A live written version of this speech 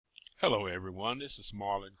Hello everyone, this is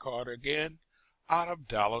Marlon Carter again out of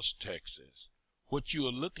Dallas, Texas. What you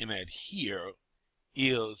are looking at here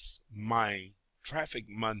is my Traffic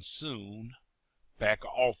Monsoon back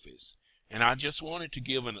office, and I just wanted to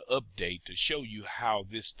give an update to show you how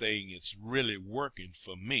this thing is really working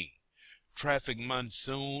for me. Traffic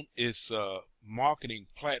Monsoon is a marketing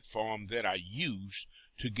platform that I use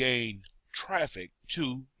to gain traffic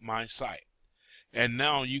to my site. And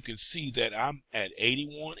now you can see that I'm at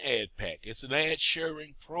 81 ad pack. It's an ad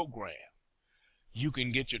sharing program. You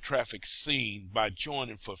can get your traffic seen by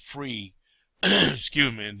joining for free,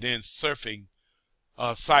 excuse me, and then surfing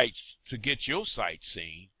sites to get your site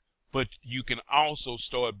seen. But you can also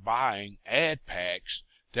start buying ad packs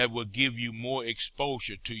that will give you more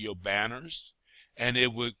exposure to your banners, and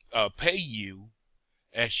it will pay you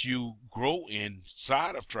as you grow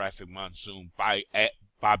inside of Traffic Monsoon by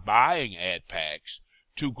buying ad packs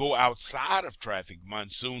to go outside of Traffic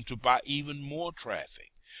Monsoon to buy even more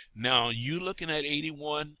traffic. Now you're looking at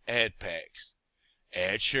 81 ad packs,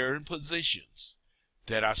 ad sharing positions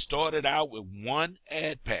that I started out with one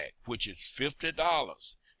ad pack, which is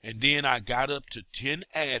 $50, and then I got up to 10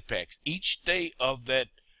 ad packs. Each day of that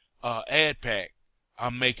ad pack,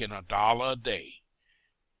 I'm making $1 a day.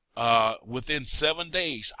 Within 7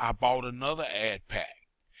 days, I bought another ad pack.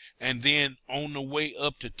 And then on the way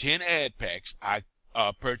up to 10 ad packs, I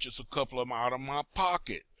purchased a couple of them out of my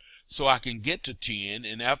pocket so I can get to 10.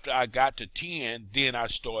 And after I got to 10, then I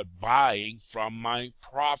started buying from my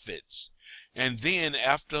profits. And then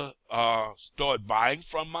after start buying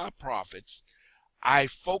from my profits, I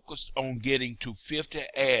focused on getting to 50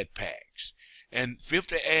 ad packs. And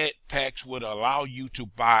 50 ad packs would allow you to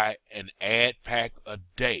buy an ad pack a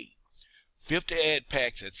day. 50 ad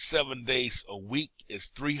packs at 7 days a week is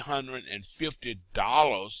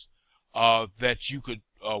 $350 that you could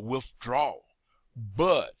withdraw.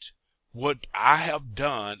 But what I have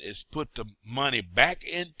done is put the money back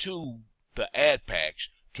into the ad packs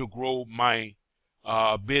to grow my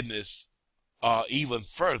business even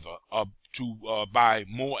further, to buy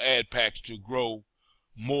more ad packs to grow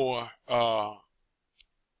more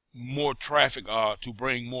traffic, to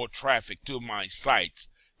bring more traffic to my sites,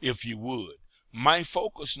 if you would. My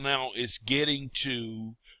focus now is getting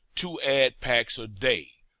to 2 ad packs a day.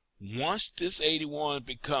 Once this 81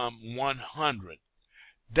 become 100,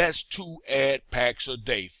 that's 2 ad packs a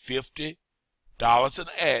day. $50 an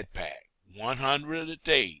ad pack, 100 a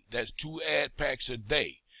day. That's 2 ad packs a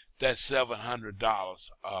day. That's $700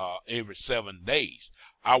 every 7 days.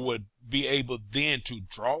 I would be able then to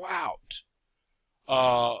draw out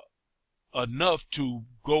enough to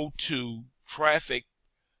go to traffic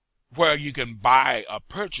where you can buy or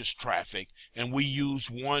purchase traffic, and we use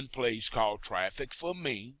one place called Traffic for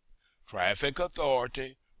Me, Traffic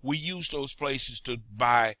Authority. We use those places to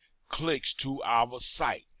buy clicks to our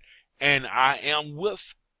site. And I am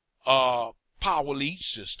with Power Lead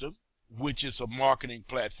System, which is a marketing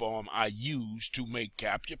platform I use to make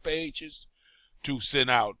capture pages, to send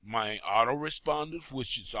out my autoresponders,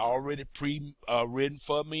 which is already written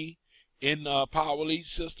for me in Power Lead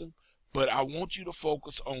System. But I want you to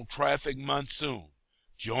focus on Traffic Monsoon.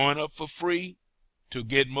 Join up for free to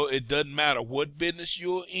get more. It doesn't matter what business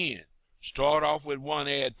you're in. Start off with 1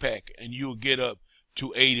 ad pack and you'll get up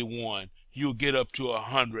to 81. You'll get up to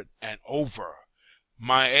 100 and over.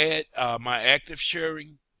 My active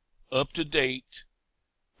sharing up to date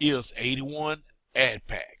is 81 ad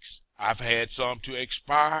packs. I've had some to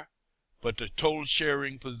expire, but the total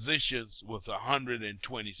sharing positions was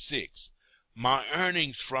 126. My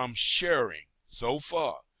earnings from sharing so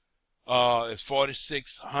far is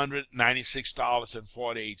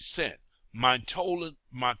 $4,696.48. My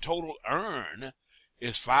total earn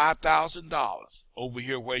is $5,000. Over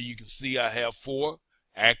here where you can see I have 4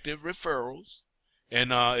 active referrals,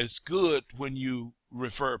 and it's good when you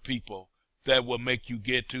refer people. That will make you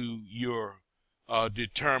get to your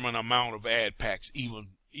determined amount of ad packs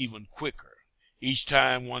even quicker. Each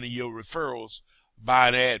time one of your referrals buy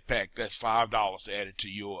an ad pack, that's $5 added to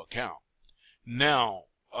your account. Now,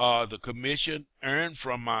 the commission earned is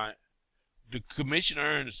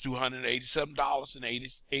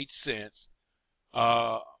 $287.88.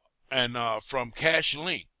 And from Cash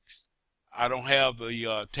Links, I don't have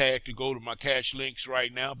the tag to go to my Cash Links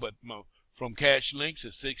right now, but from Cash Links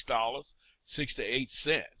it's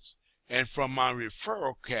 $6.68. And from my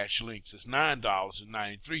referral Cash Links, it's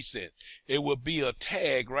 $9.93. It will be a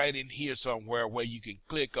tag right in here somewhere where you can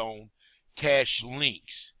click on Cash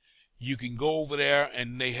Links. You can go over there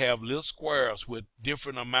and they have little squares with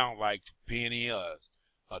different amount, like penny or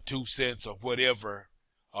 2 cents or whatever,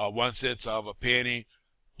 1 cent of a penny.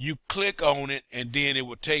 You click on it, and then it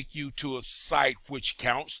will take you to a site which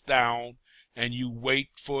counts down, and you wait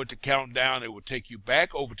for it to count down. It will take you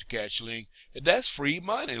back over to CashLink, and that's free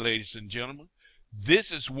money, ladies and gentlemen.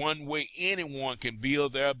 This is one way anyone can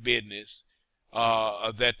build their business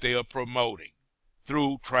that they are promoting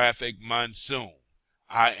through Traffic Monsoon.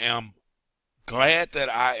 I am glad that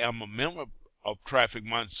I am a member of Traffic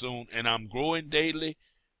Monsoon, and I'm growing daily.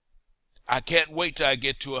 I can't wait till I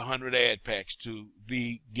get to 100 ad packs to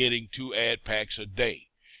be getting 2 ad packs a day.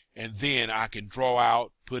 And then I can draw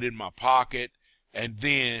out, put in my pocket, and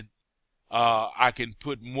then I can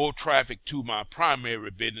put more traffic to my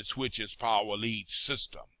primary business, which is Power Lead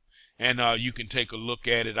System. And you can take a look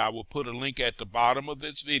at it. I will put a link at the bottom of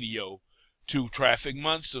this video to Traffic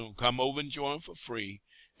Monsoon. Come over and join for free.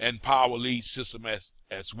 And Power Lead System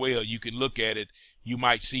as well. You can look at it. You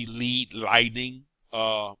might see Lead Lightning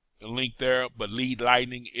link there, but Lead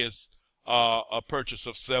Lightning is a purchase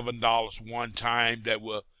of $7 one time that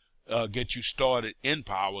will get you started in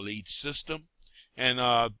Power Lead System. And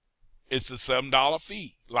it's a $7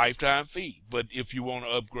 fee, lifetime fee. But if you want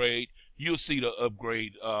to upgrade, you'll see the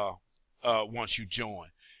upgrade once you join.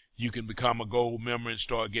 You can become a gold member and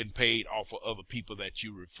start getting paid off of other people that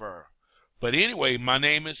you refer. But anyway, my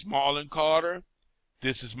name is Marlon Carter.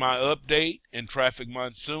 This is my update in Traffic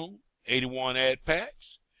Monsoon, 81 ad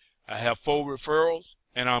packs. I have 4 referrals,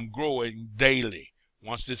 and I'm growing daily.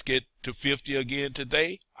 Once this gets to 50 again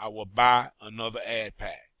today, I will buy another ad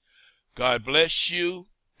pack. God bless you.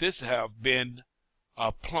 This has been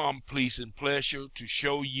a plumb pleasing pleasure to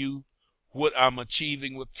show you what I'm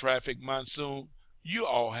achieving with Traffic Monsoon. You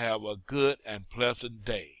all have a good and pleasant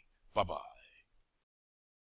day. Bye-bye.